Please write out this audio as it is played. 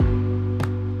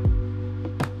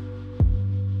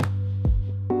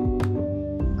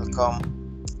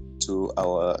welcome to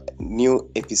our new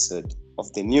episode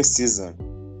of the new season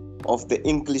of the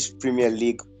English Premier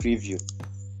League preview,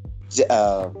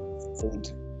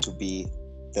 said to be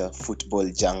the football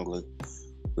jungle.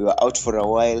 We were out for a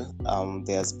while.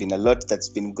 There's been a lot that's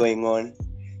been going on,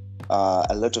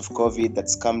 a lot of COVID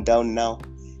that's come down now,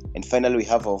 and finally we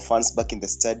have our fans back in the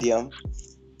stadium.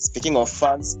 Speaking of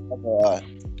fans,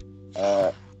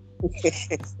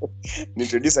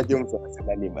 introduce a young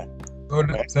man.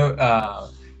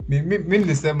 Mi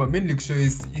nilisema mi nilishow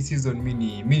hii season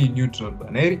mini neutral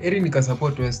bana. Eri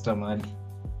nikasupport West Ham hadi.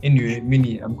 Anyway,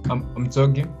 I'm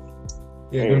talking.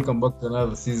 Welcome back to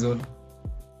another season.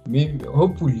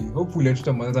 Hopefully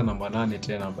tutamaliza namba 8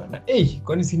 tena bana.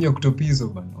 Kwani sini Octopizo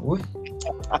bana. Wewe.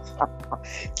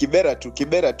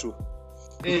 Kibera tu.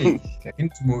 Lakini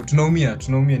tunaumia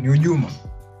ni hujuma.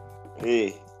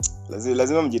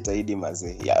 Lazima mjitahidi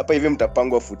mazee. Hapa hivi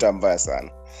mtapangwa futa mbaya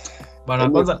sana. Bana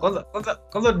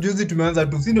kwanza juzi tumeanza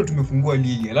tu, si ndio tumefungua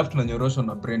ligi, alafu tunanyoroshwa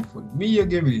na Brentford. Mimi hiyo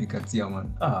game ilinikatia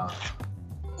man.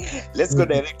 Let's go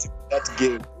direct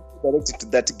to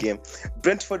that game.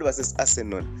 Brentford versus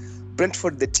Arsenal.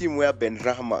 Brentford, the team where Ben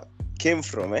Rama came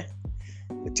from,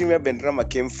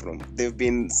 They've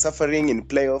been suffering in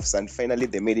playoffs and finally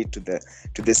they made it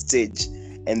to the stage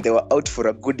and they were out for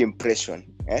a good impression,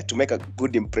 to make a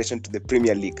good impression to the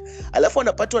Premier League. Alafu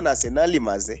wanapatwa na Arsenal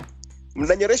maze.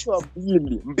 Mnanyoreshwa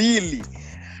mbili.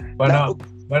 Bana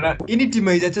ini timu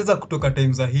haijacheza kutoka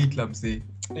time za Hitler mzee.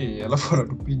 Alafu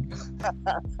wanatupiga.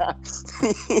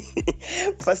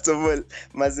 First of all,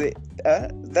 maze,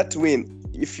 that win,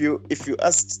 if you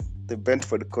asked the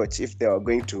Brentford coach if they were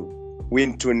going to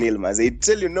win 2-0 maze, he'd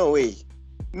tell you no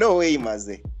way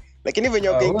maze. Lakini venye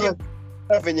wakaingia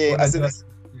venye Arsenal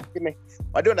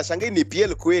wadi wanashangaa ni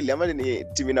PL kweli ama ni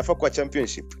timu inafaa kwa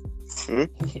championship.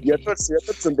 Your thoughts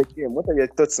on the game. What are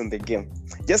your thoughts on the game?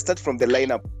 Just start from the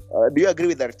lineup. Do you agree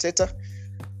with Arteta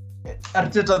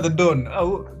the Don?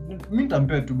 Mimi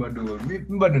nitampea tu bado.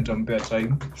 Mimi bado nitampea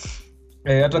time.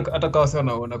 Hata kama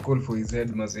sana wana call for his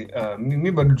head mazi.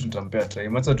 Mimi bado nitampea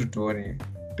time. Acha tu tuone.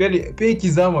 Pia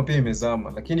ikizama pia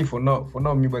imezama, lakini for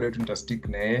now mimi bado nitastick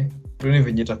na yeye. Tuone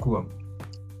venye itakuwa.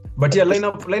 But yeah,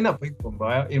 lineup iko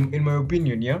mbaya in my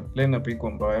opinion, lineup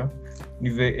iko mbaya.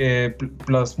 Nive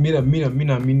plus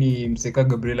mimi mseka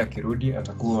Gabriel akirudi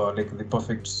atakuwa like the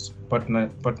perfect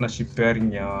partnership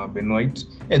pairing ya Ben White.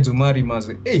 Zumari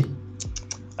maze.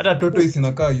 Hata Toto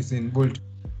isinakaa Usain Bolt.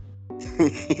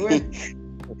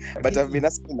 But I've been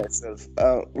asking myself,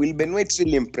 will Ben White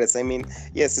really impress? I mean,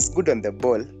 yes, he's good on the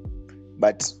ball,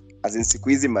 but as in siku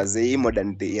hizi mazee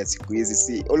modern day ya siku hizi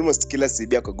si almost kila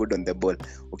CB ako good on the ball.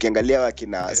 Ukiangalia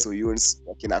wakina Soyuncu,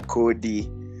 wakina Cody,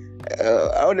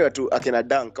 aone watu akina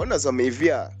Dunk, aona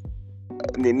wameivia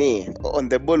on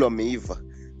the ball wameiva.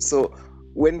 So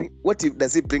what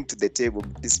does he bring to the table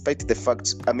despite the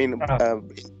fact,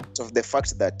 of the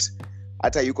fact that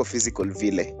hata yuko physical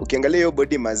vile. Ukiangalia hiyo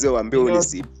body mazee waambie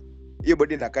ulisi. Hiyo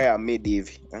body inakaa mid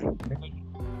hivi.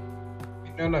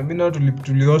 Mimi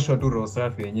tulioshwa tu roho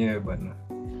safi yenyewe bana.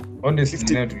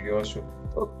 Honestly na tulioshwa.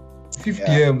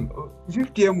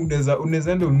 50m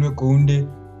unaweza enda ununue Kounde,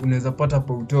 unaweza pata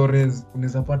Pau Torres,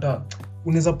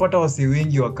 unaweza pata wase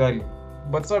wengi wakali.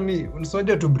 But sami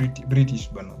unasonja tu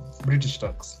British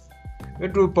tax.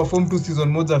 Wetu perform tu season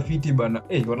moja fiti bana.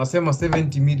 Wanasema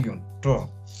 70 million. Toa.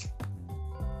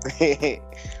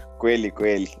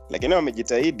 Kweli. Lakini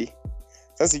wamejitahidi.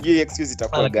 Sasa sijui excuse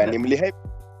itakuwa gani. Mlihype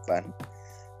fan.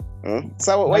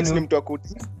 Sawa, White ni mtu wa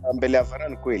mbele ya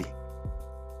Varane kweli.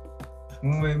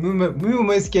 Mimi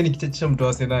umesikia nikichachisha mtu wa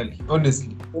Arsenal.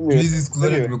 Honestly. Hizi siku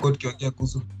zote tumekuwa tukiongea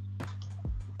kuhusu.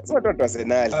 Sasa watu wa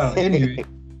Arsenal.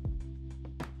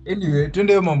 Anyway,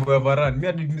 twende hiyo mambo ya Varane. Mimi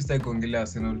hadi mimi sitaki kuongelea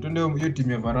Arsenal. Twende hiyo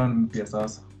timu ya Varane mpya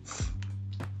sasa.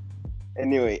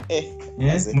 Anyway,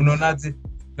 mnaonaje?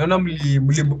 Naona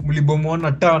mlibomoana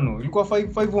 5. Ilikuwa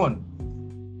 5-1.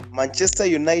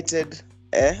 Manchester United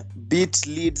beat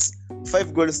Leeds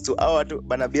 5 goals to our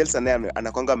bana. Bielsa naye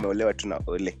anakonga ameolewa tu na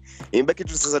Ole. Imebaki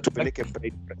tu sasa tupeleke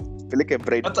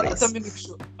bright.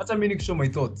 Hata mimi nikishow my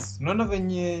thoughts. Unaona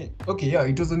venye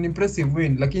it was an impressive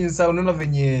win, lakini sasa unaona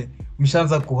venye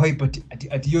mshaanza kuhype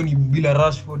ati hiyo ni bila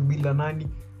Rashford bila nani.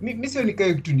 Mimi sio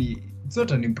nikae kitu ni it's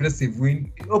not an impressive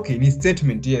win. Ni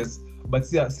statement, yes, but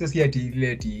si ati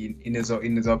ile ati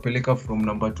inaweza peleka from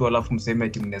number 2 alafu mseme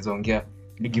ati mnaweza ongea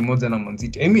ligi moja na Man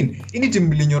City. I mean, ini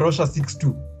timu ilinyorosha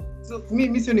 6-2. So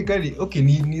mimi sio nikali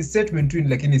ni statement win,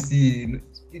 lakini si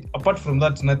apart from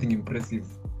that nothing impressive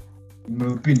in my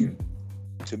opinion.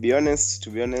 To be honest,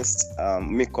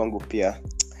 me kwangu pia,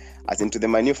 as into the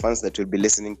Man U fans that will be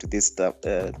listening to this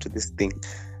thing,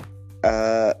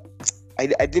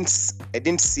 I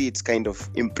didn't see it kind of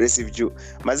impressive juu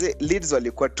maze Leeds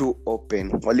walikuwa too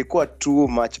open, walikuwa too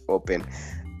much open.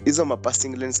 Hizo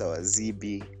mapassing lanes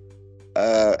hawazibi,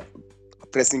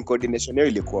 pressing coordination yao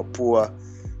ilikuwa poor,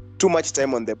 too much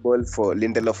time on the ball for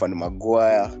Lindelof and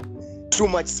Maguire, too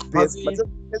much space.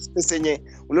 Space yenye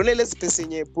unaona ile space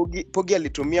yenye Poggi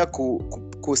alitumia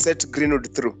ku set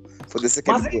Greenwood through for the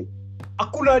second goal.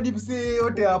 Hakuna hadi msee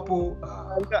yote hapo.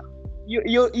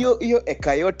 Yo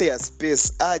eka yote ya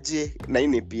space aje na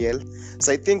ini PL.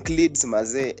 So I think Leeds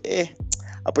maze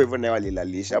hapo hivyo nayo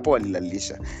walilalisha.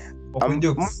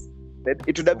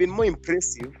 It would have been more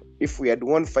impressive if we had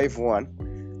won 5-1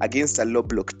 against a low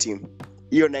block team.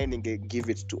 Hiyo nayo ninge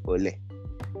give it to Ole.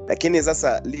 Lakini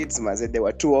sasa Leeds maze they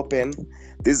were too open.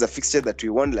 This is a fixture that we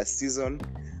won last season.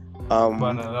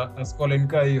 Bana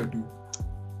askolenka hiyo tu.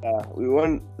 We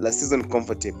won last season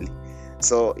comfortably.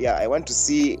 So yeah, I want to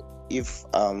see if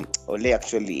Ole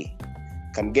actually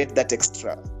can get that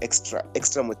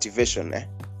extra motivation,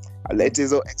 let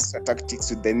hizo extra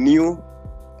tactics with the new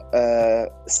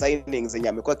signings zenye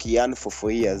amekuwa kian for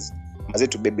 4 years maze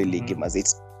to baby league maze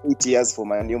it's 8 years for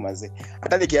Man U maze.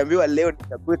 Hata nikiambiwa leo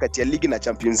nitakuwa kati ya league na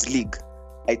Champions League,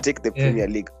 I take the Premier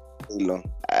League long.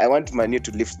 I want Man U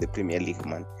to lift the Premier League,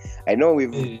 man. I know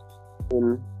it's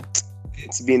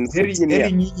been 15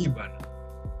 years. Nyinyi bana.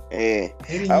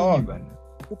 Nyinyi bana.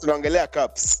 Tunaongelea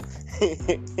cups.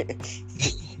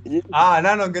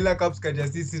 Naongelea cups kati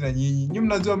ya sisi na nyinyi. Nyinyi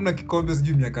mnajua mna kikombe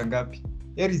sijui miaka ngapi.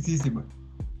 Heri sisi bana.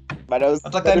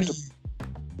 Nataka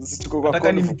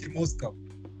ni Mickey Mouse Cup.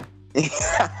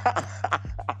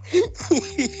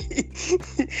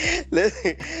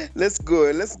 Let's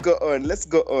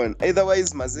go on.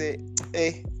 Otherwise maze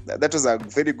that was a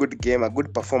very good game, a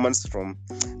good performance from,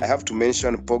 I have to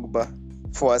mention Pogba,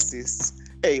 4 assists.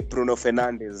 Bruno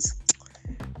Fernandes.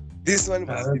 This one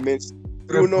must be mentioned.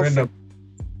 Bruno Fernandes.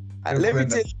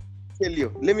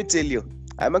 Let me tell you.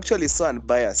 I'm actually so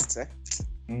unbiased.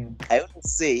 I always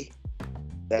say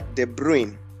that De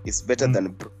Bruyne is better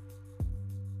than Bruno.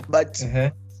 But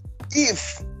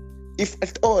if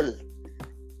at all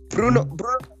Bruno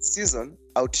this season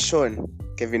outshone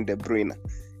Kevin De Bruyne,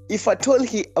 if at all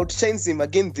he outshines him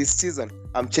again this season,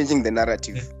 I'm changing the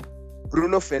narrative.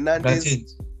 Bruno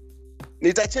Fernandes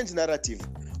nita change narrative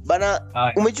bana.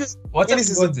 Umejua hili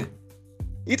season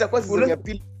itakuwa season ya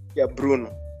pili ya Bruno.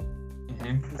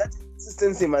 That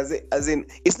consistency as in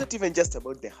it's not even just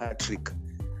about the hat trick,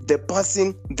 the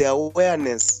passing, the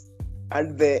awareness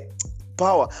and the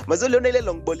power. Mazoli ona ile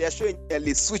long ball ya show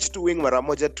ali switch to wing mara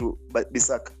moja to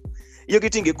Bisaka. Hiyo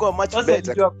kitu ingekuwa much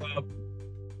better.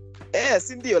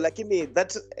 Si ndio, lakini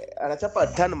that anachapa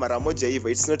turn mara moja hivyo,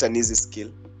 it's not an easy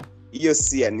skill. Hiyo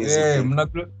si an easy skill.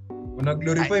 Una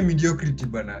glorify mediocrity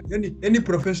bana. Yaani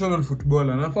professional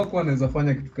footballer anafaa kuwa anaweza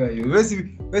fanya kitu kama hiyo.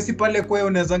 Wewe pale kwa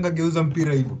unawezanga geuza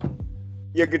mpira hivyo.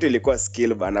 Hiyo kitu ilikuwa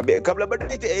skill bana. Kabla bado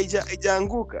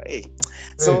haijaanguka.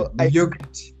 So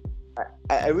mediocrity.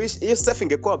 I wish hiyo stuff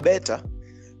ingekuwa better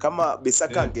kama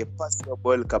Bisaka angepass the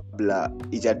ball kabla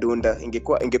ijadunda,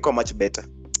 ingekuwa much better.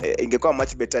 Ingekuwa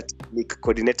much better technique,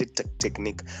 coordinated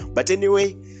technique. But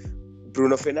anyway,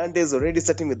 Bruno Fernandes already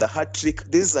starting with the hat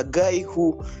trick. This is a guy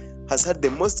who has had the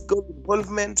most goal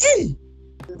involvement.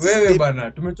 Wewe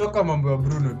bana, tumetoka mambo ya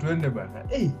Bruno, tuende bana.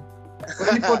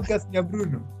 Kwa podcast ya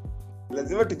Bruno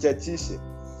lazima tuchachishe.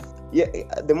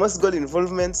 The most goal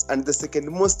involvements and the second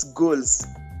most goals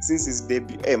since his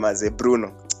debut. Maze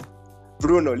Bruno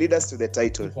lead us to the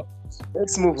title.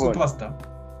 Let's move on.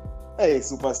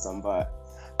 Superstar mbaya.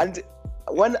 And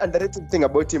one underrated thing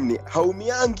about him ni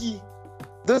haumiangi.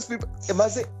 Those people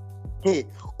maze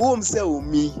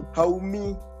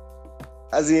haumi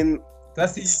as in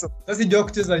sasa ndio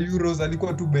kucheza Euros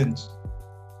alikuwa tu bench.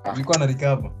 Alikuwa na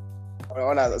recover.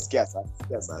 Unaona sikia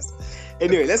sasa.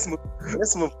 Anyway, let's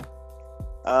move.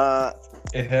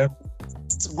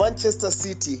 Manchester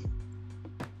City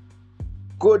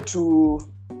go to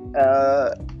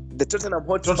the Tottenham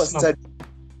Hotspur Stadium.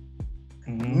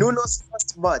 Nuno's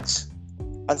first match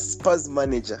as Spurs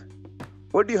manager.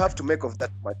 What do you have to make of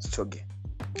that match, Choge?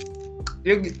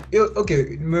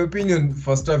 Okay, in my opinion,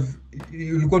 first half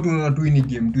ilikuwa tunaona tu ni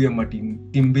game tu ya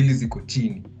team mbili ziko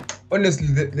chini. Honestly,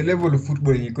 the level of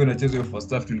football ilikuwa inachezwa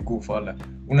first half ilikuwa ufala.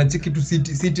 Unacheki tu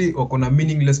City wako na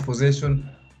meaningless possession.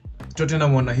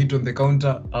 Tottenham wana hit on the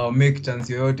counter, make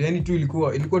chance yoyote. Yani tu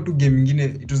ilikuwa tu game nyingine,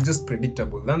 it was just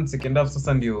predictable. Then second half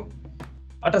sasa ndio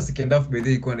hata second half by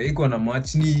the iko na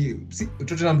match ni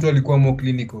Tottenham tu alikuwa more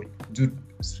clinical.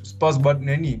 Spurs but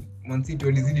Man City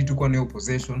walizidi tu kwa nayo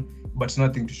possession but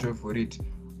nothing to show for it.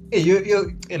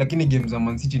 Lakini game za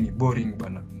Man City ni boring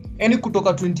bana. Yani kutoka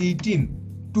 2018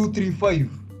 235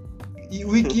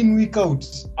 week in week out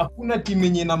hakuna team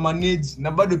yenye na manage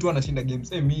na bado tu anashinda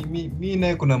games. Mi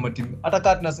naye kuna matimu hata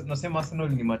kama tunasema Arsenal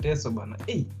ni mateso bana.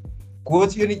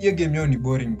 Coach hiyo game yao ni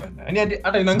boring bana. Yaani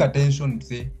hata inanga tension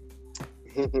mse.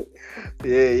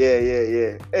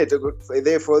 Yeah.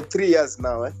 They for 3 years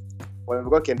now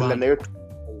wamekuwa kiendelea na hiyo.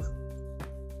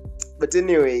 But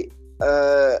anyway,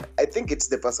 I think it's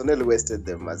the personnel wasted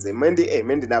them maze.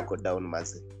 Mendy nako down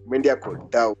maze. Mendy ako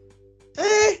down.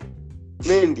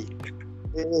 Mendy.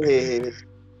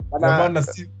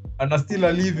 Ana still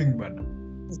a living bana.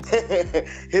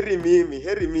 Heri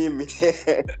mimi.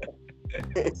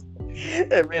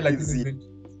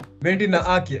 Mendy na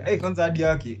Ake. Kwanza hadi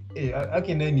Ake.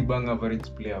 Ake naye ni bang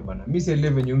average player bana. Mimi si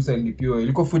 11 yumsa ilipiwa.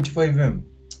 Ilikuwa 45M.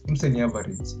 Yumsa ni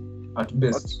average at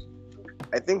best.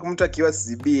 I think mtu akiwa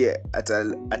CB ata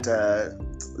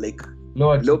like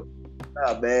low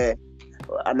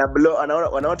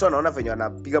ana watu wanaona venye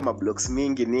wanapiga mablocks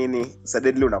mingi nini,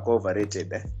 suddenly unakuwa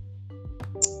overrated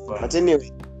But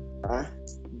anyway,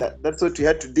 that's what we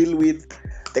had to deal with.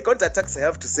 The counter attacks, I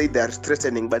have to say, they are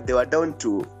threatening, but they were down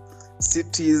to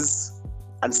City's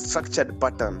unstructured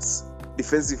patterns,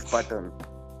 defensive pattern.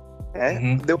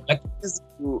 They were easy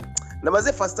to na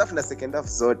maze first half na second half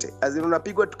zote as in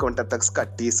unapigwa counter attacks ka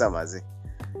 9 maze.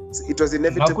 It was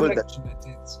inevitable that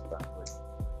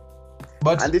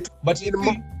but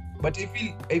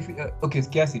I feel okay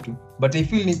kiasi tu, but I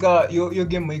feel nika your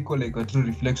game iko like a true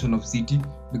reflection of City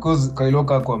because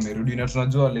Kailoka kwa amerudi na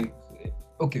tunajua like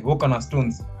okay Walker na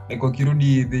Stones like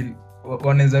wakirudi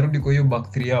wanaweza rudi kwa hiyo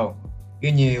back 3 yao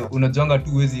yenye unajonga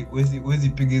tu wezi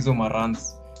piga hizo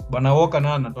maruns bana. Walker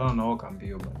na anatoana na Walker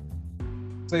mbio bana.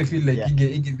 So I feel like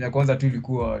hii ya kwanza tu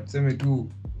ilikuwa tuseme tu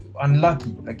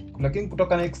unlucky, lakini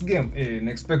kutoka next game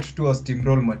na expect to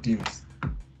steamroll my teams.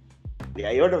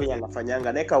 Yodo vile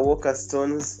anafanyanga naeka Walker,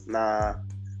 Stones na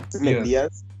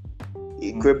Diaz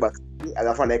ikwe back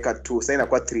alafu naeka 2 sasa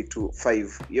inakuwa 3-2-5.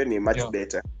 Hiyo ni much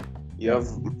better. You have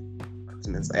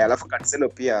alafu Cancelo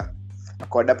pia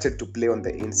ako adapted to play on the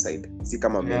inside, si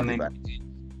kama Mendy.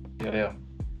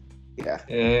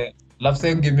 Last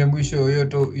game ya mwisho hiyo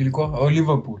to ilikuwa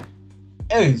Liverpool.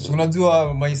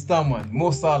 Unajua my star man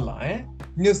Mo Salah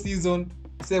new season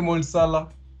same old Salah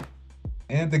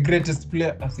the greatest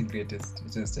player as the greatest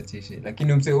statistic,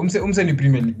 lakini umse ni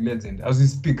Premier League legend as we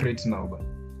speak right now but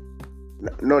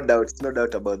no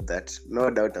doubt about that.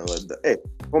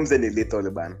 Umse ni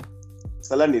lethal ban.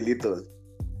 Salah ni lethal,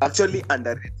 actually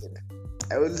underrated.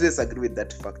 I always agree with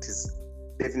that fact. Is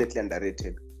definitely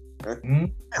underrated.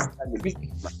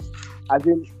 As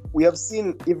in, we have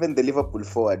seen even the Liverpool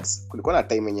forwards. Kulikuwa na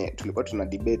time yenye tulikuwa tuna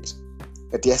debate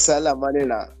kati ya Salah, Mane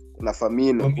na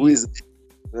Firmino who is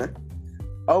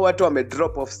au watu wame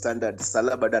drop off standards.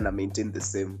 Salah bado ana maintain the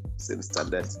same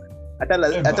standards. Hata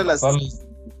number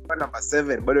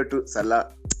 7 bado tu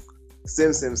Salah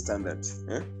same standards.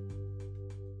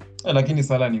 Lakini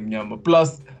Salah ni mnyama.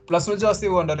 Plus unajua say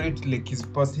underrated like his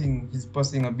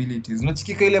passing abilities.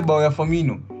 Unachikika ile bao ya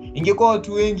Firmino. Ingekuwa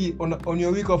watu wengi on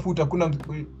your weaker foot hakuna,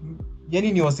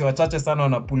 yani ni wase wachache sana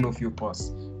wana pull off your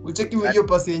pass. Ucheki hiyo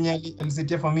pass yenye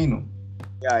alisetia Firmino.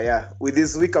 Yeah, with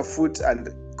his weaker foot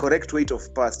and correct weight of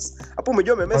pass. Hapo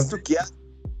umejua umemess tu kiasi.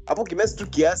 Hapo kimess tu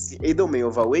kiasi, either ume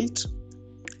overweight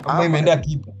ama imeendea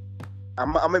keeper.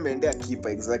 Ama imeendea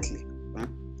keeper exactly.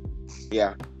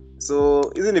 Yeah. So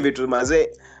hizi ni vitu mazee,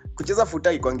 kucheza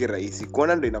futa ikwange rahisi,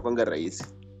 kuona ndio inakwanga rahisi.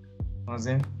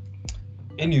 Mazee.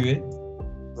 Anyway,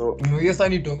 so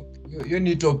you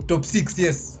need top 6.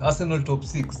 Yes, Arsenal top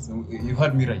 6. You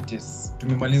heard me right. Yes.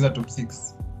 Tumemaliza top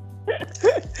 6.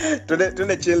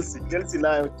 Tuna Chelsea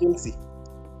nayo Chelsea.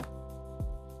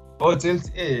 Oh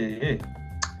Chelsea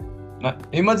na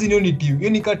imagine hiyo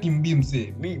ni ka team B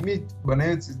mse. Me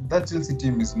bana, that Chelsea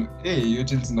team is hiyo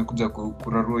Chelsea inakuja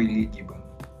kurarua hii ligi bana.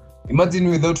 Imagine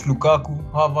without Lukaku,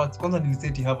 Havertz. Kwanza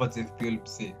niliseti Havertz FPL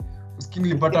mse. Usikini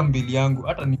nilipata mbili yangu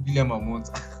hata ni bila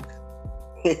mamoza.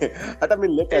 Hata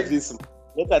mimi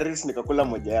nileka risk nikakula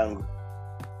moja yangu.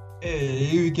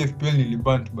 Hii wiki FPL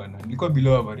nilibant bana. Nilikuwa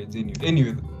below average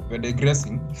anyway. We're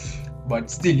digressing. But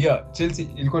still Chelsea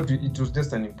it was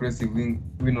just an impressive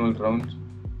win all round.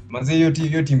 Manze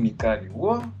hiyo team ni kali.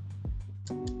 Wow.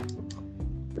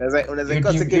 Unaweza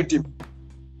kwa second team.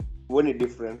 One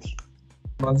different.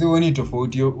 Manze woni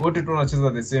tofauti. Wote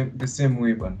tunacheza the same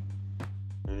way bana.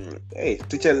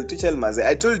 Tuchel maze.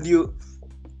 I told you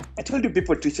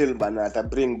people Tuchel bana ata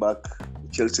bring back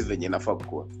Chelsea venye nafaa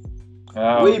kuwa.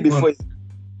 Way before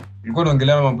nilikuwa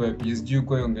naongelea mambo ya PSG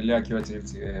kwa ongelea akiwa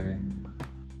Chelsea wewe.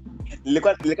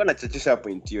 Nilikuwa nachachisha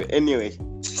point hiyo. Anyway,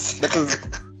 that was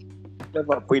the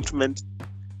appointment.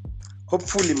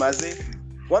 Hopefully maze,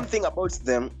 one thing about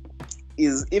them,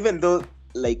 is even though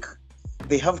like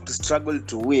they have to struggle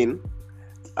to win,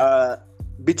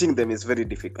 beating them is very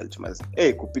difficult mas.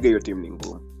 Kupiga hiyo team ni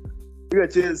ngumu. Hiyo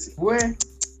Chelsea.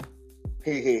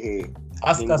 Hey.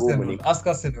 Ask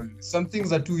Arsenal. Some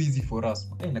things are too easy for us.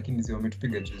 Lakini zio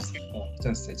wametupiga juzi.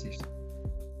 Chance chachish.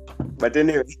 But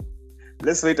anyway,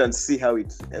 let's wait and see how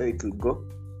it will go.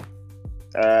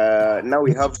 Now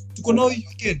we have tuko nao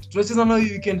weekend. Tunacheza nao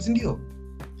weekend, ndio?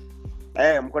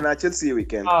 Mko na Chelsea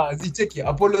weekend. Zicheki.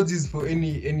 Apologies for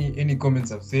any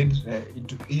comments I've said.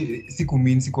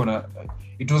 Siko na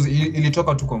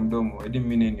ilitoka tu kwa mdomo. I didn't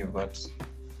mean any of that.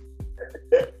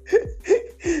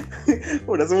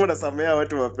 Unasema unasamea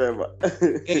watu mapema.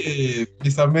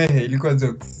 Nisamehe, ilikuwa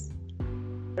jokes.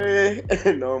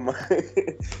 Noma.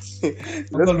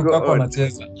 Let's go on.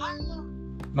 Anacheza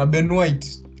na Ben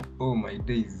White. Oh my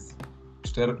days.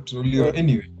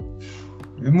 Anyway,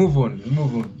 we move on.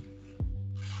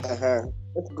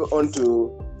 Let's go on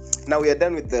to now. We are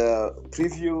done with the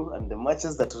preview and the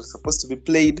matches that were supposed to be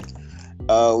played.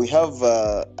 We have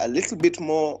a little bit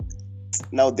more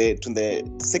now to the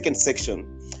second section,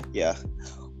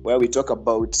 where we talk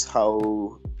about how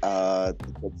the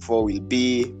top 4 will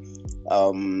be,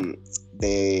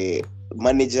 the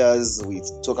managers. We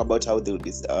talk about how they will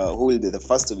be, who will be the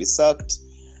first to be sacked,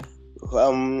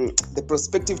 the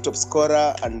prospective top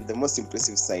scorer and the most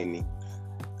impressive signing.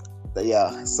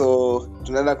 So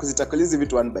tunaenda kuzitakulizi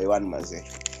vitu one by one maze.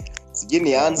 Sijui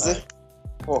nianze.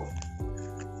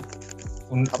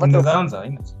 Unaanza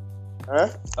ina?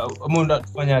 Mbona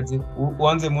tufanyaje?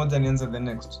 Uanze moja nianze the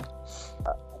next.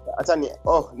 Acha ni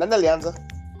nani alianza?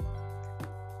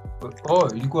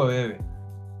 Ilikuwa wewe.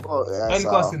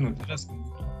 Ilikuwa Arsenal.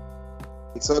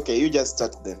 It's okay, you just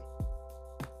start then.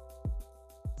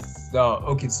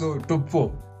 Okay, so top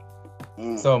 4.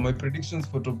 So my predictions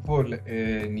for top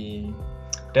 4 ni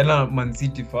tena Man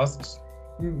City first.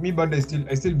 Me but I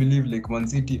still believe like Man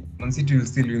City will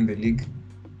still win the league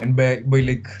and by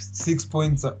like 6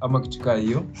 points ama kichika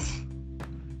hiyo.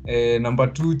 Number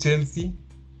 2 Chelsea,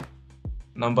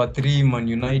 number 3 Man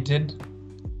United,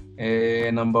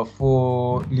 number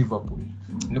 4 Liverpool.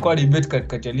 Nilikuwa debate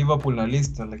kati ya Liverpool na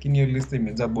Leicester lakini hiyo Leicester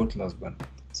imejaa bottlers bana.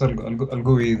 So I'll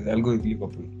go with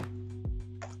Liverpool.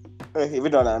 Hivi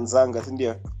ndo anaanzanga, si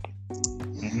ndio?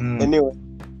 Anyway,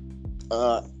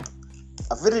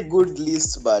 a very good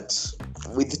list but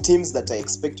with teams that I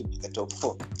expect to be the top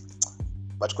 4.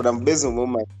 But kuna mbezo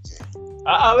moma.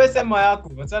 Wewe sema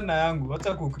yako, acha na yangu,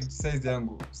 acha ku criticize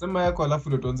yangu. Sema yako alafu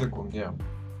ndo tuanze kuongea.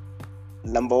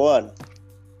 Number 1,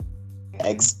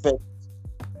 I expect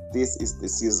this is the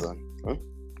season.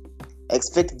 I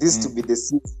expect this to be the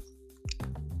season.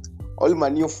 All my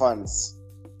new fans,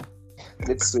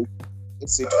 let's wait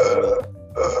for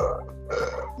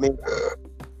me.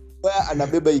 Where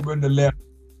anabeba igondelea.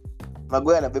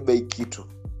 Magoya anabeba hii kitu.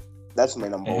 That's my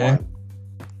number 1.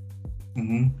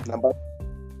 Number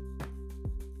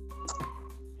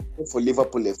for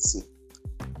Liverpool FC.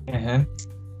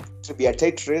 To be a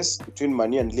tight race between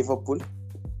Man U and Liverpool.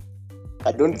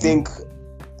 I don't think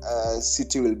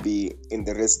City will be in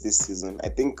the race this season. I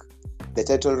think the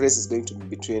title race is going to be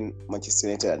between Manchester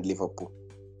United and Liverpool.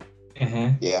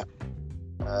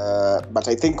 But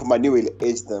I think Man U will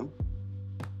edge them.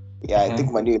 I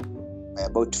think Man U will by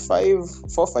about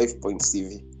 4-5 points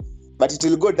CV. But it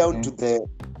will go down to the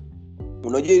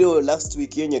unajua hiyo last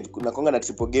week yenye kuna konga na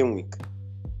triple game week.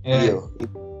 Hiyo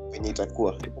venye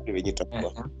itakuwa.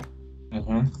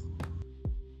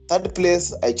 Third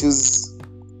place I choose,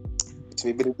 it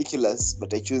may be ridiculous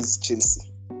but I choose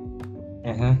Chelsea.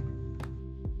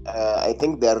 I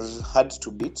think they are hard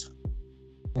to beat.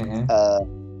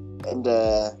 And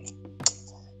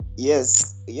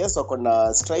yes wako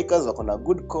na strikers, wako na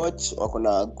good coach, wako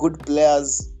na good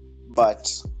players,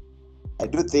 but I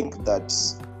do think that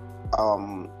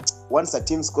once a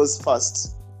team scores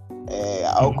fast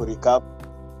au ku recap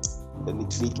then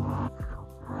it's tricky.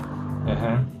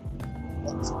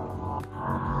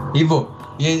 Hivyo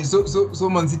so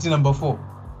Man City number 4.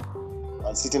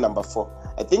 Man City number 4.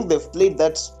 I think they've played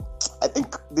that. I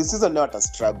think this season not a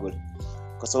struggle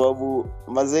kwa sababu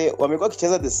mazee wamekuwa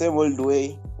kicheza the same old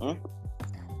way.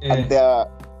 And their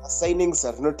signings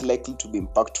are not likely to be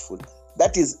impactful.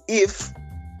 That is if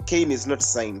Kane is not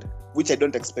signed, which I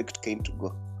don't expect Kane to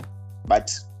go.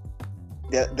 But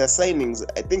the signings,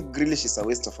 I think Grealish is a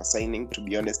waste of a signing, to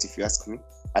be honest, if you ask me.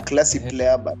 A classy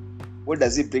player, but what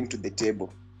does he bring to the table?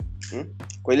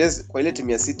 Kwa ile team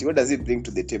ya City, what does he bring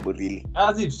to the table really?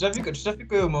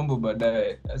 Tutafika hiyo mambo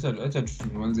baadaye. Acha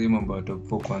tuanze hiyo mambo ya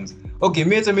top 4 kwanza. Okay,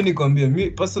 mimi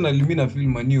nikwambia, personally mimi na feel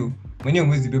Man U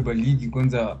mwezi beba ligi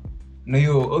kwanza. na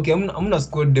hiyo okay, hamna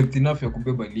squad depth enough ya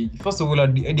kubeba ligi. First of all,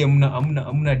 hadi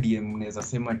hamna DM naweza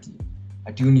sema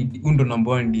ati undo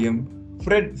number 1 DM.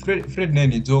 Fred naye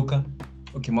ni joker.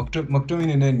 Okay,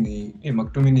 McTominay naye ni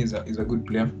McTominay is a good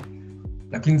player.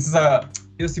 Lakini sasa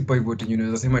hiyo si pivot yenyewe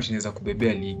naweza sema inaweza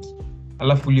kubebea ligi.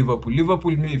 Alafu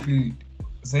Liverpool mimi feel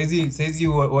saizi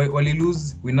wali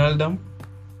lose Wijnaldum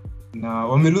na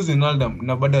wamelose Wijnaldum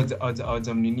na bado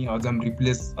hawajam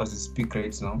replace as we speak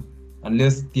right now,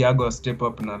 unless Thiago step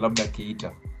up na labda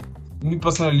Keita. Mimi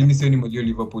personally mimi sioni moja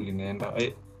Liverpool inaenda.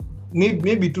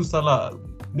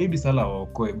 Maybe Salah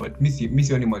waokoe, but mimi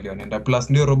sioni mali wanaenda. Plus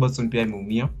ndio Robertson pia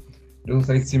ameumia. Ndio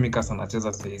saizi Tsimikas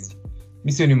anacheza saizi.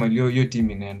 Mimi sioni mali hiyo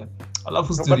team inaenda.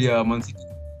 Alafu story ya Man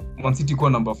City kwa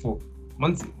number 4.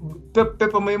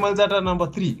 Pep amemaliza hata number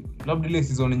 3. Labda ile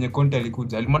season yenye Conte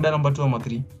alikuja. Alimada number 2 ama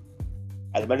 3?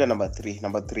 Alimada number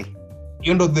 3.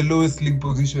 Hiyo ndo the lowest league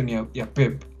position ya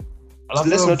Pep.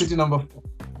 Alafu Man City number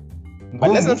 4. But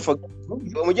let's not forget.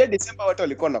 Mmoja December watu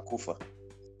walikuwa nakufa.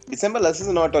 December last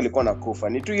season watu walikuwa nakufa.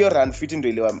 Ni tu hiyo run fit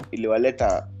ndio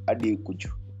iliwaleta hadi kuju.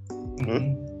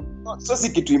 So si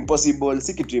kitu impossible. Yeah.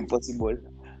 Si kitu impossible.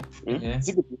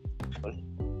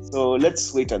 So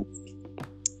let's wait and see.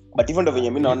 But even though venye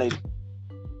mimi naona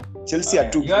Chelsea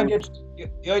atu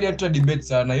yeye tu debate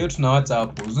sana, hiyo tunaacha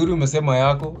hapo. Uzuri umesema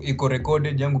yako iko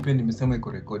recorded, yangu pia nimesema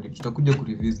iko recorded. Tutakuja ku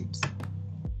revisit.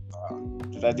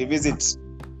 Revisit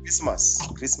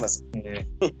Christmas.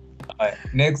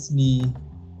 Next ni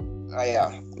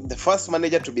the first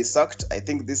manager to be sacked. I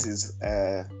think this is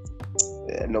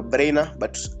no brainer,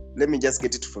 but let me just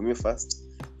get it from you first.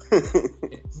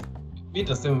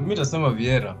 Mimi tasema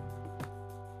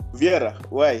Vieira,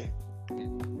 why?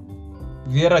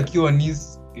 Vieira kiwa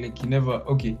Nice like never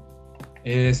okay.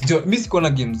 Mimi siko na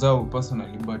game zao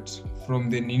personally, but from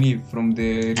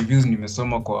the reviews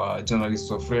nimesoma kwa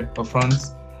journalists of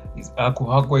France,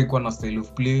 hakuwa na style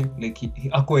of play, like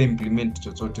hakuwa implement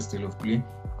chochote style of play.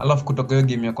 Alafu kutoka hiyo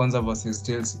game ya kwanza versus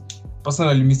Chelsea,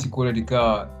 personally mimi siko like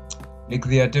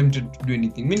they attempted to do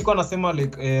anything. Mimi nilikuwa nasema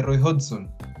like Roy Hodgson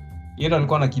yeye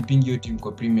alikuwa na kipingi hiyo team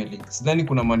kwa Premier League. Sidhani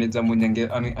kuna manager mwenye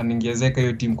aningezeka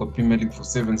hiyo team kwa Premier League for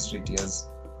 7 straight years.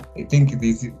 I think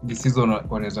this season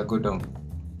wanaweza go down.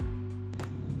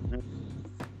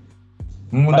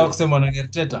 Unataka kusema na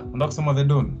Arteta? Unataka kusema the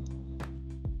Don?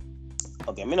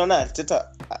 Okay, mimi naona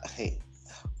Arteta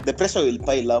the pressure will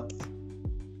pile up.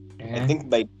 I think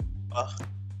by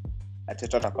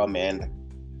Arteta atakuwa ameenda.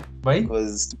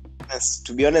 Because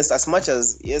to be honest, as much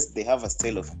as yes they have a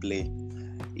style of play,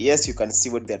 yes you can see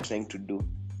what they're trying to do,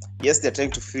 yes they're trying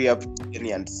to free up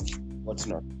Kenny and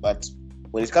whatnot, but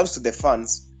when it comes to the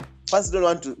fans don't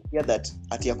want to hear that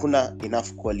ati hakuna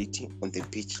enough quality on the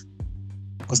pitch.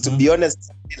 Because to be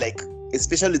honest, like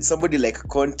especially with somebody like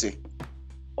Conte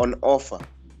on offer,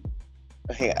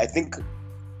 I think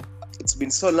it's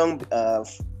been so long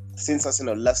since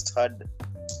Arsenal last had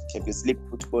Champions League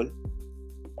football,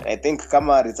 and I think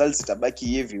kama results itabaki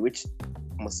hivi, which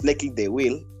most likely they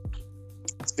will,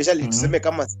 especially tuseme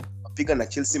kama wapiga na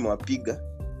Chelsea mwapiga,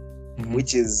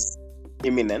 which is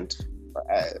imminent,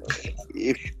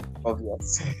 if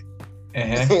obvious.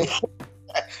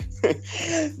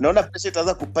 Naona pressure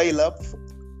itaanza kupile up,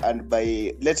 and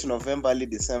by late November, early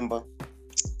December,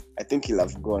 I think he'll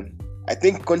have gone. I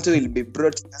think Conte will be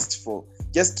brought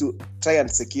just to try and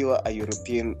secure a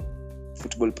European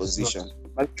football position.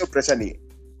 But the pressure ni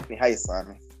high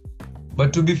sana.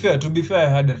 But to be fair, I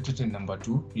had Arteta number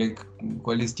 2. Like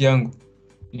kwa list yangu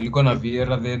nilikuwa na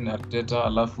Vieira, then Arteta,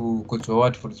 alafu coach wa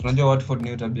Watford. Unajua Watford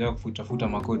ni tabia ya kufutafuta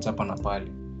makocha hapa na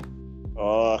pale.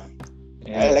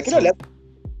 Lakini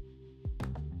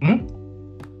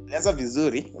alianza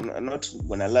vizuri, not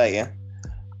gonna lie, yeah.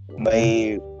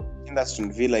 By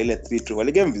Aston Villa ile 3-2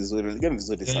 waligame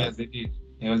vizuri sana.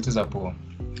 Yeah, walicheza poa.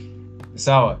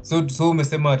 Sawa. So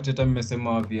umesema Arteta,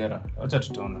 nimesema Vieira. Acha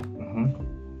tutaona.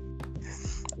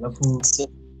 Alafu so,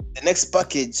 the next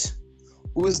package,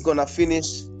 who is gonna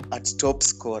finish at top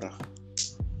scorer?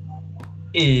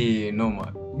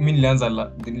 No. Mimi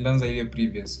nilianza ile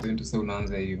previous, so ndio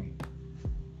unaanza hiyo.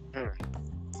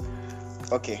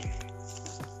 Okay.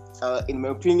 In my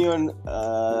opinion,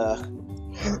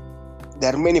 there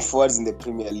are many forwards in the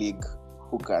Premier League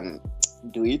who can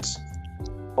do it.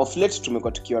 Of late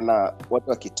tumekuwa tukiona watu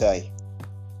wa Kitai,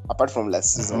 apart from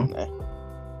last season.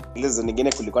 Ile season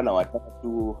nyingine kulikuwa na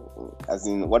watatu, as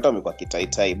in watu wamekuwa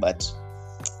Kitai, but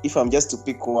if I'm just to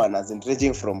pick one, as in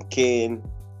ranging from Kane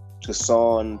to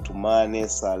Son to Mane,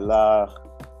 Salah,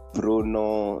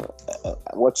 Bruno,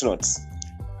 what not.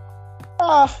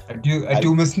 Ati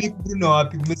umesneak Bruno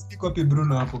wapi? Umesneak wapi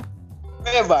Bruno hapo?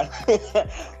 Beba.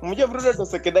 Mmoja Bruno ndo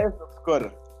secondary top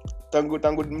scorer.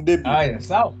 tangu mdebut. Haya,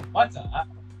 sawa. Acha.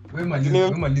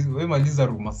 Wewe maliza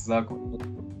rumors zako.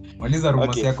 Maliza rumors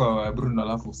Okay. yako Bruno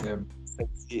alafu useme.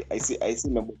 I see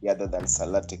nobody other than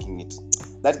Salah taking it.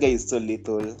 That guy is so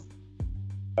lethal.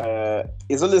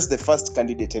 He's always the first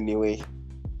candidate anyway.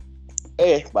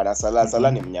 But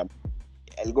Salah ni mnyama.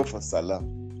 I'll go for Salah.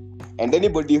 And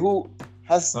anybody who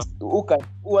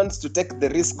wants to take the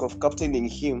risk of captaining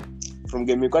him from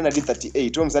game week 1 hadi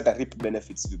 38, who msata reap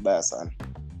benefits vibaya sana.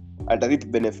 And reap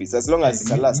benefits as long as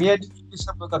Salah. Mimi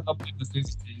nilishapeka captain na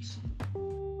siwezi change.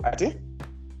 Ati?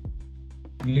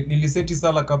 Niliseti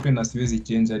Salah captain na siwezi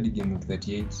change hadi game week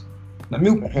 38. Na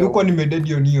mimi nilikuwa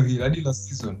nimededi on hiyo hadi last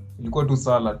season. Ilikuwa tu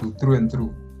Salah tu through and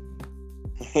through.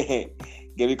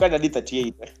 Game week 1 hadi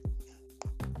 38.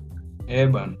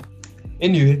 Bana.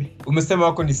 Anyway, umesema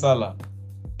wako ni Salah.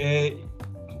 I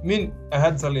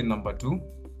had Salah in number 2.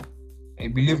 I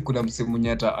believe kuna msimu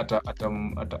nyata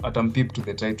atampip to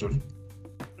the title.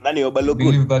 Nani Obalogun?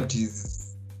 I believe that is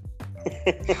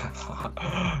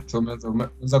so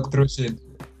mza kuthrow shade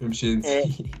from shades.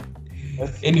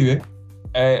 Anyway,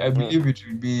 I believe it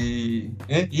will be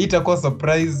itakuwa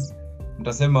surprise.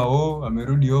 Mtasema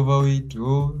amerudi overweight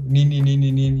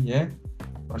nini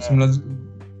but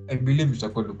I believe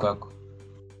itakuwa Lukaku.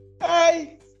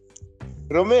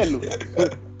 Romelu.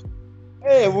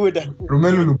 Buda.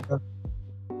 Romelu Lukaku.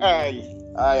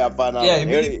 Hapana. Yeah, I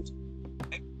believe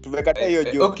tumekata hiyo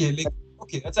joke.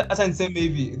 Okay, acha niseme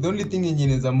hivi. The only thing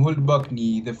inaweza hold back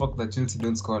ni the fact that Chelsea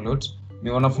don't score a lot. Ni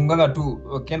wanafunganga tu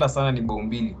wakienda sana ni bao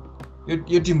 2.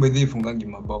 Hiyo team by the way ifungangi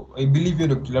mabao. I believe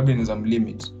hiyo ndio labda inaweza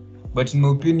limit. But in my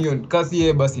opinion, kasi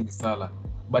yeye basi ni Salah.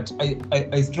 But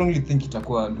I strongly think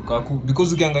itakuwa Lukaku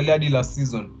because ukiangalia hadi last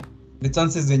season the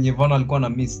chances zenye Van alikuwa na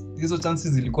miss. Hizo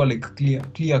chances zilikuwa like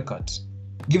clear cut.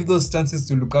 Give those chances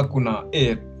to Lukaku na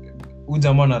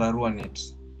ujamaa na rarua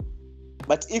net.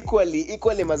 But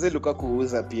equally mazee Lukaku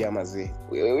huuza pia mazee.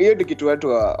 Hiyo ndio kitu watu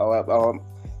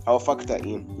hawa factor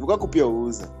in. Lukaku pia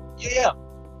huuza. Yeah.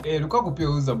 Lukaku pia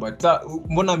huuza but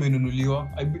mbona amenunuliwa?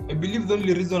 I believe the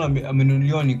only reason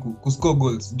amenunuliwa ni ku score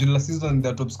goals. The last season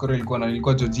the top scorer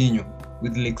ilikuwa Jorginho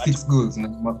with like 6 goals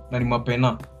na ni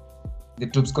mapena. The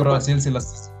top scorer wa Chelsea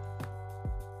last season.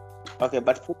 Okay,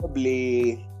 but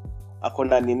probably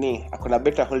akona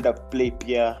better hold up play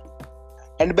pia.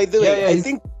 And by the way, I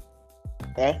think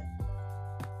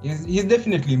he's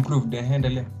definitely improved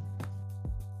handle.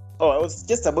 I was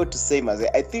just about to say mazee,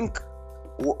 I think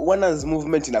Werner's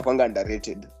movement inakwanga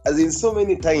underrated. As in so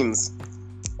many times.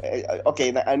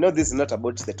 Okay, I know this is not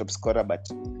about the top scorer, but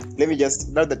let me just,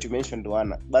 now that you mentioned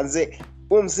Werner, banze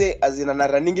umse as in ana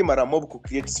running mara mob ku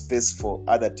create space for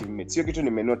other teammates. Hiyo kitu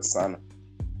nimenote sana.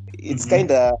 It's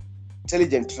kind of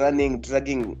intelligent running,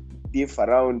 dragging deep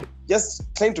around,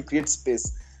 just trying to create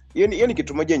space. Hiyo ni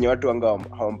kitu moja yenye watu wanga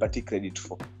hawampati credit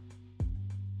for.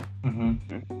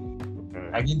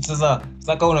 Lakini sasa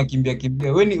unakimbia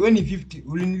wewe ni 50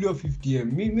 uliniliwa 50m.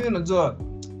 Mimi unajua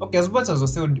okay as much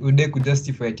as I would could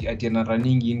justify ati ana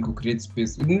running in to create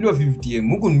space. Uliniliwa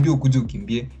 50m huko ndio ukuje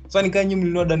ukimbie. Sasa nikaa nyinyi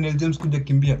mliniliwa Daniel James kuja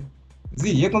kimbia.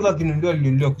 Yeye kwanza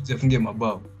akiniliwa kuja afunge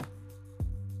mabao.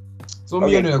 So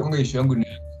mimi ndio yakonga issue yangu ni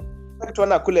expect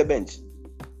wana kule bench.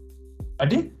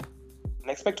 Adi?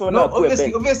 Expect wana kule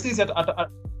bench. Obviously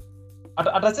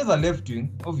atacheza left wing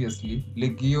obviously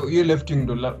like hiyo left wing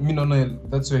ndo mimi naona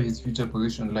that's where his future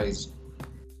position lies.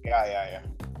 Yeah.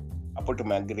 Hapo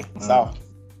tumeagree. Sawa.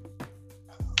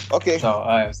 Okay. Sawa,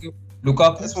 haya. So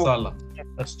Lukaku Salah.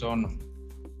 That's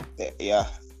the yeah.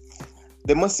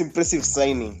 The most impressive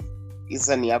signing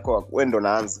isa ni yako wewe ndo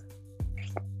naanza.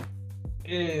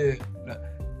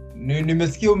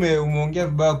 Nimesikia umeongea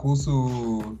vibaya kuhusu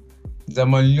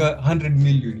Jamal 100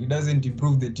 million. He doesn't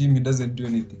improve the team, he doesn't do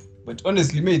anything. But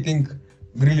honestly, I think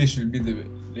Grealish will be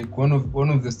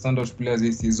one of the standout players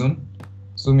this season.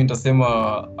 So mimi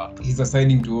nitasema he's a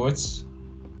signing to watch.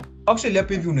 Actually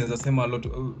hapa hivi unaweza sema a lot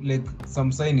like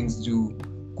some signings juu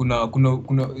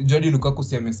kuna Jordi Lukaku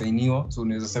si amesainiwa, so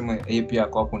unaweza sema yeye pia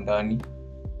ako hapo ndani.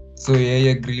 So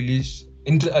yeye Grealish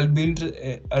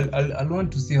I'll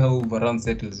want to see how Varane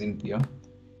settles in pia.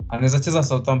 Anaweza cheza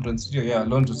Southampton studio,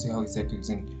 I'll want to see how he settles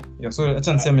in. So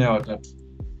acha niseme hao watatu.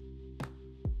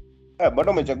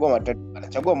 Bado umechagua watatu.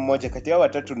 Anachagua mmoja kati ya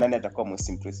watatu, nani atakuwa most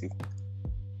impressive?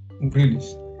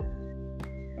 Grealish.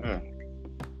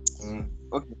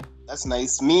 Okay, that's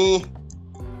nice. Me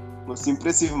most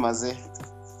impressive maze,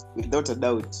 without a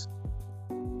doubt.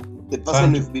 The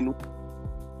person who's been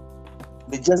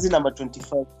the jersey number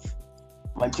 25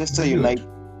 Manchester United.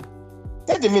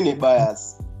 Tell me ni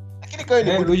bias. Lakini kwa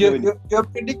you're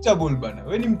predictable bana.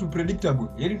 Wewe ni mtu predictable.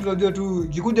 Yaani tunajua tu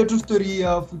ikikuja tu story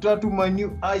ya futatu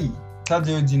Manu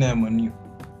taja hiyo jina ya Man U.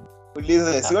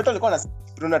 Ulize, si watu walikuwa na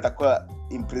Bruno atakuwa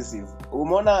impressive.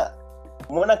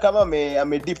 Umeona kama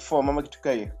ame deep form mama kitu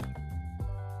kai.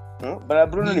 But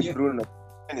Bruno ni Bruno,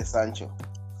 ni Sancho.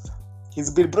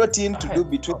 He's been brought in to do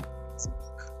between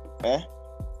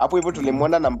hapo hivyo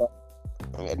tulimwona namba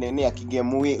nini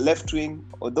akigame left wing,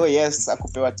 although yes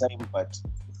akupewa time, but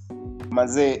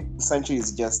maze Sancho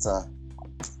is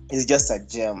just a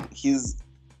gem. His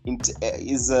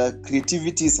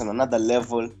creativity is on another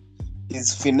level.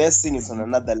 His finessing is on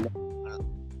another level.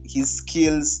 His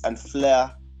skills and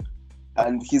flair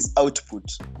and his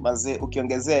output, maze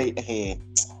ukiongezea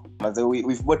maze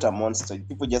we've bought a monster.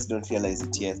 People just don't realize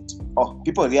it yet.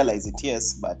 People realize it,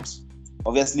 yes, but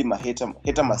obviously my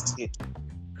hater must hate.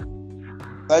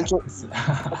 Sancho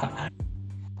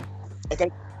I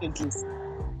can say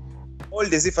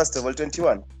old is he first of all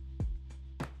 21?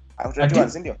 21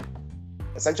 sindio?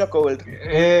 Sancho old?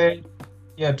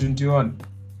 Yeah, 21.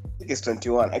 I think it's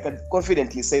 21. I can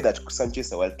confidently say that Sancho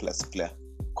is a world class player.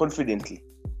 Confidently.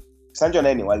 Sancho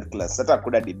naye ni world class. Hata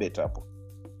hakuna debate hapo.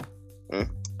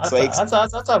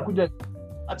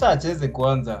 Hata acheze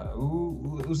kwanza.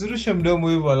 Usirushe mdomo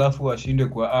hivyo alafu ashinde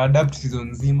kwa adapt season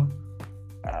nzima.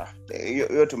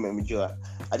 Hiyo tumemjua.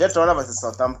 Acha tunaona versus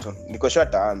Southampton. Niko sure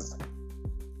ataanza.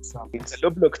 It's a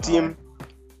low block team.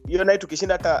 Hiyo nayo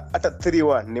tukishinda hata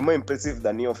 3-1 ni more impressive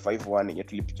than hiyo 5-1 yenye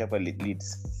tulipicha hapa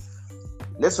Leeds.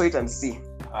 Let's wait and see.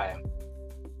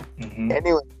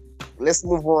 Anyway, let's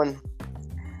move on.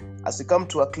 As we come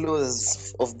to a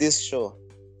close of this show,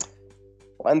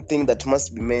 one thing that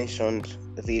must be mentioned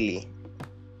really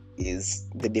is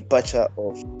the departure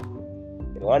of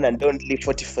the one and only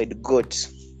fortified goat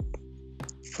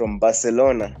from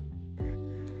Barcelona.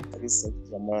 Paris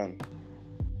Saint-Germain.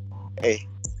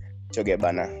 Choge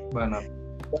bana. Bana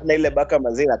ile baka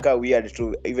mazee inakaa weird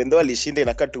too. Even though alishinda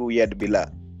inakaa too weird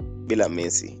bila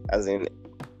Messi. As in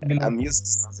I'm used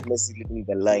to seeing Messi leading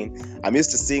the line. I'm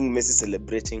used to seeing Messi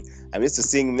celebrating. I'm used to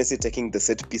seeing Messi taking the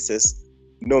set pieces.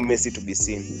 No Messi to be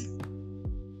seen.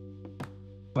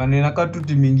 Bana inakaa tu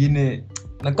timu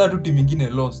nyingine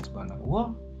lost bana. What?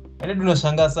 Hadi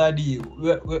tunashangaa sadi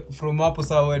from hapo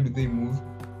sawa, where do they move?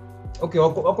 Okay,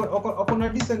 wako na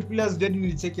decent players. Jadi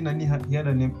nilicheki nani he had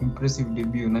an impressive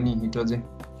debut. Nani hitoje?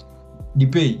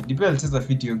 Depay alicheza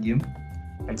fit hiyo game.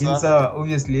 Lakini sasa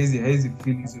obviously hizi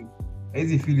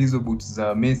feel hizo boots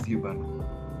za Messi bana.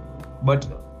 But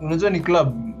unajua ni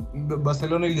club.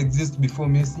 Barcelona will exist before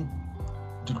Messi.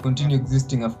 It will continue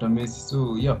existing after Messi.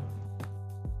 So yeah.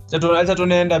 Acha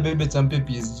tunaenda bebe champion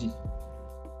PSG.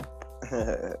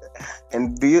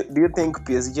 And do you think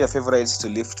PSG are favorites to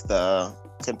lift the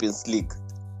Champions League?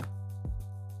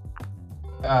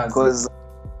 Because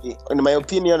in my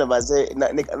opinion,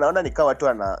 naona nikawa watu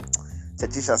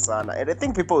wanachachisha sana. And I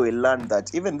think people will learn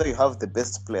that even though you have the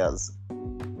best players,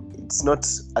 it's not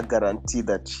a guarantee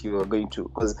that you are going to,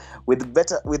 because with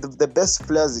the best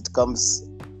players it comes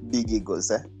big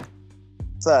egos,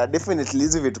 so definitely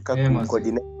hizo vitu kama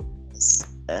coordinate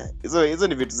hizo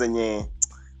ni vitu zenye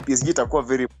PSG itakuwa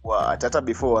very poor hata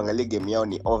before uangalie game yao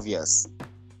ni obvious.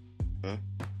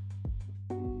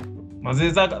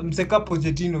 Mazeza mseka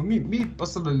Pochettino, mi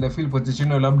possibly feel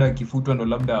Pochettino labda akifutwa ndo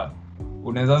labda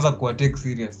unaweza anza kuwa take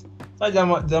serious. Sasa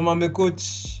jamaa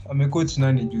amecoach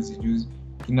nani juzi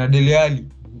kina Dele Alli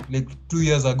like 2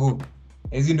 years ago.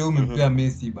 Hizi ndio umempea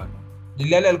Messi bana.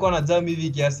 Dele Alli alikuwa na jam hivi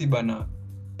kiasi bana.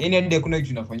 Yaani hadi kuna kitu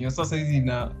kinafanywa. Sasa hizi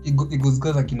na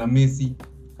igozikaza kina Messi,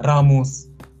 Ramos,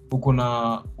 uko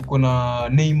na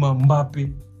Neymar,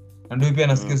 Mbappe. Na ndio pia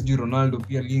nasikia sijui Ronaldo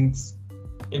pia links.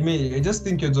 I just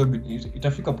think your job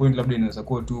itafika point labda inaweza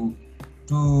kuwa too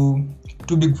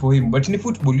big for him, but in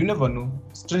football you never know,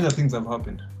 stranger things have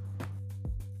happened.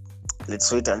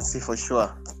 Let's wait and see for sure.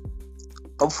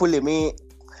 Hopefully me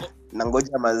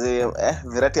nangoja mazee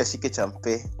Verratti ashike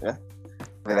champe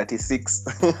Verratti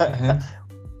 6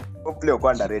 hopefully uko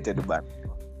underrated bana.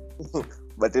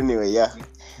 But anyway, yeah,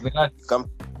 Verratti come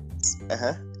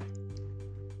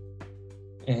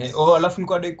alafu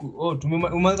niko dai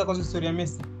umeanza kwa story ya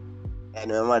Messi.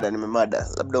 Nimemada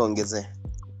labda ongezee.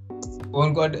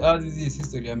 Hizi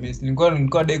story ya Messi.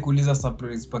 Niko dai kuuliza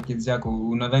surprise package yako.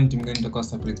 Unadhani timu gani itakuwa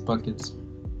surprise package?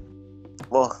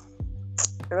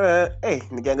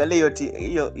 Nikiangalia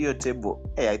hiyo table,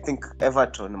 I think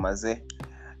Everton maze.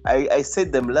 I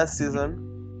said them last season.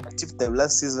 I tipped them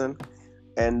last season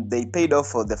and they paid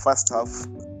off for the first half.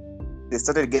 They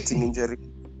started getting injuries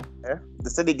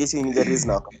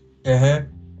now.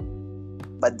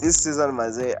 But this season,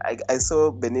 Maze, I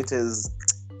saw Benitez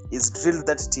is drilled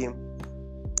that team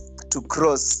to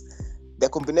cross. The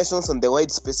combinations on the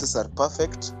wide spaces are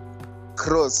perfect.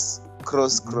 Cross.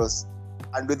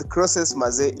 and with crosses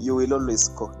maze you will always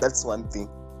score. That's one thing.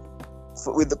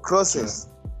 With the crosses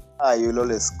you will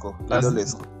always score.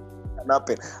 Can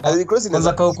happen. As the cross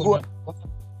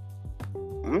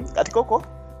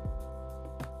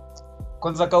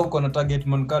kwanza uko na target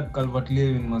man card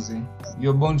Calvert-Lewin maze,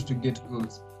 you're bound to get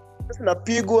goals. Sasa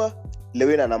napigwa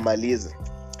Lewin anamaliza.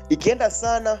 Ikienda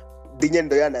sana Digne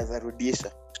ndo anaweza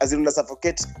rudisha. Azina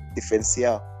suffocate defense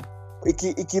yao.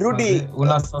 Ikirudi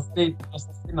una sustain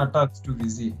attacks to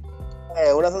VZ.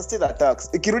 Una sustain attacks.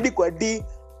 Ikirudi kwa D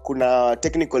kuna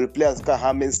technical players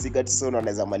kama James Sigurdsson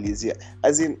anaweza malizia.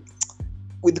 As in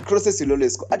with crosses you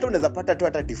always score. Hata unaweza pata tu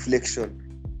hata deflection.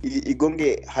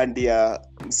 Igonge handi ya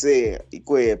mse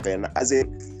ikoe pena. As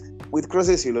in with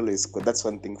crosses you always score. That's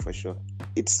one thing for sure.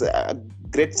 It's a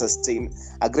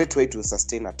great way to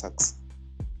sustain attacks.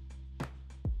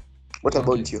 What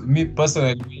about you? Me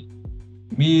personally,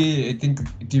 I think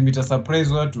team ita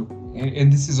surprise watu,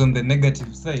 and this is on the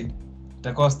negative side,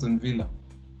 itakuwa Aston Villa,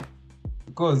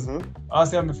 because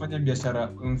Asa amefanya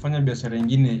biashara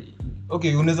nyingine.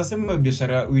 Okay, unaweza sema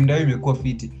biashara window imekuwa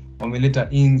fiti. Wameleta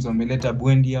Ings, wameleta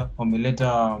Buendia,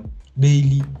 wameleta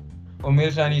Bailey,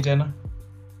 wameleta nani tena?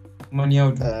 Money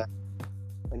out.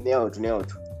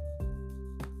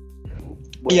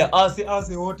 Yeah,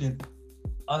 Asa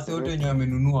wote wenye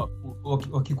wamenunua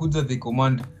wakikuja the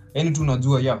command, yani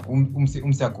tunajua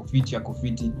umse ako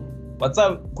fiti. But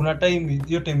kuna time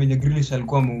yenye Grealish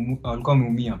alikuwa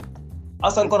ameumia.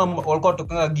 Asa walikuwa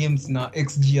tokanga games na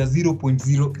XG ya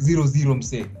 0.00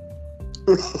 mse.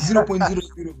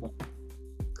 0.00.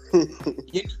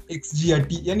 Yani XG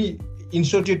yani in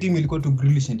short your team ilikuwa to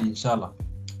Grealish and inshallah.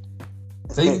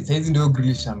 Saizi ndio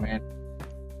Grealish man.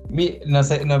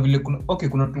 Na vile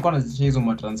kuna tulikuwa tunazisha hizo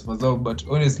matransfer zao, but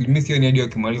honestly mimi sioni hadi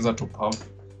wakimaliza top half.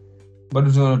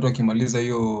 Bado tunaona tu akimaliza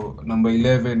hiyo number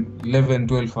 11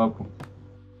 12 hapo.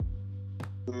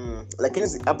 Lakini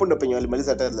hapo ndo penye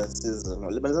walimaliza hata last season.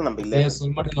 Walimaliza number 11. Yes,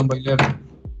 number 11.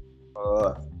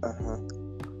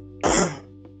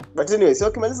 But anyway, so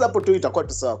wakimaliza hapo tu itakuwa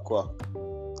tu sawa kwa.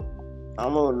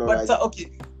 But okay,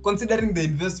 considering the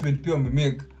investment pia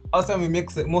wamemake, Asa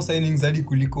wamemake more signings hadi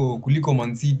kuliko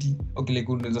Man City. Okay,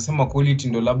 like unaweza sema quality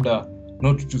ndo labda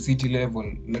not to City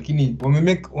level, lakini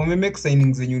wamemake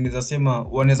signings zenye unaweza sema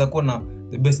wanaweza kuwa na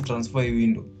the best transfer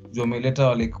window. Jo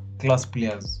wameleta like class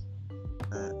players.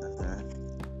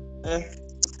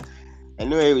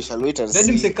 Anyway, we shall wait and see.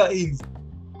 Then Seka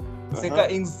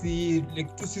Ings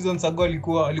like 2 seasons ago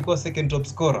alikuwa second top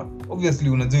scorer. Obviously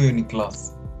unajua hiyo ni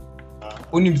class.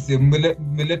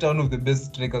 Mmeleta one of the best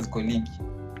strikers kwa ligi.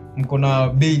 Mko na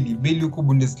Bailey huko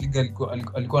Bundesliga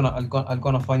alikuwa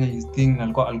anafanya his thing,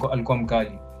 alikuwa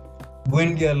mkali.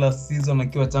 Buendia last season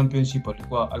akiwa championship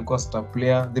alikuwa star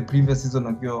player. The previous season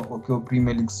akiwa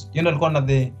Premier League yeye alikuwa na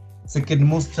the second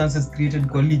most chances created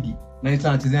kwa ligi na ita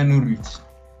anachezea Norwich.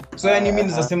 So yani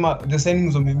mimi nasema the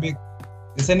signings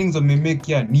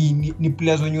wamemake ya ni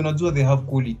players wenye unajua they have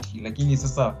quality, lakini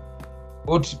sasa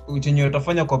chenye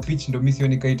watafanya kwa pitch ndio mimi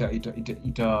sioni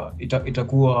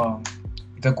itakuwa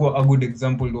a good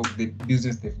example of the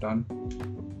business they've done.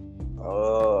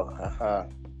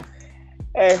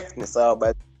 Ni sawa,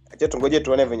 but acha tungoje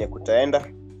tuone venye kutaenda.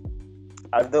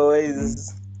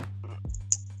 Otherwise,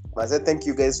 thank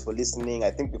you guys for listening.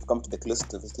 I think we've come to the close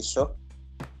to the show.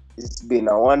 It's been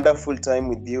a wonderful time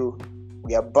with you.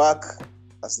 We are back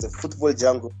as the Football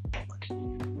Jungle.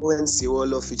 ONC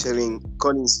Wolo featuring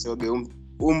Collins Choge.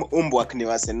 Umbwak ni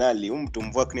Arsenal,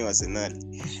 mtumvwak ni Arsenal.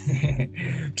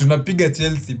 Tunapiga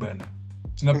Chelsea bana.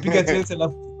 Tunapiga Chelsea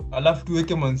alafu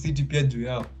tuweke Man City pia juu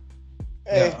yao.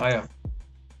 Yeah, haya.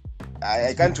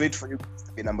 I can't wait for you to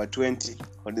be number 20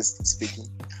 for this speaking.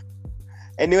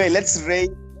 Anyway, let's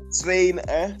rain.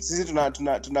 Sisi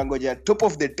tunangoja top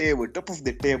of the table.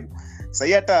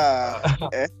 Sasa hata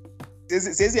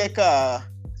sisi eka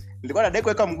nilikuwa nadai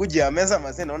kuweka mguji ya meza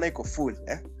mase naona iko full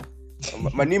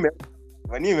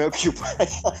Manime occupy.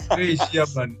 Hey,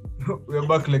 man. We're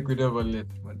back like we never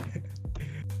left, man.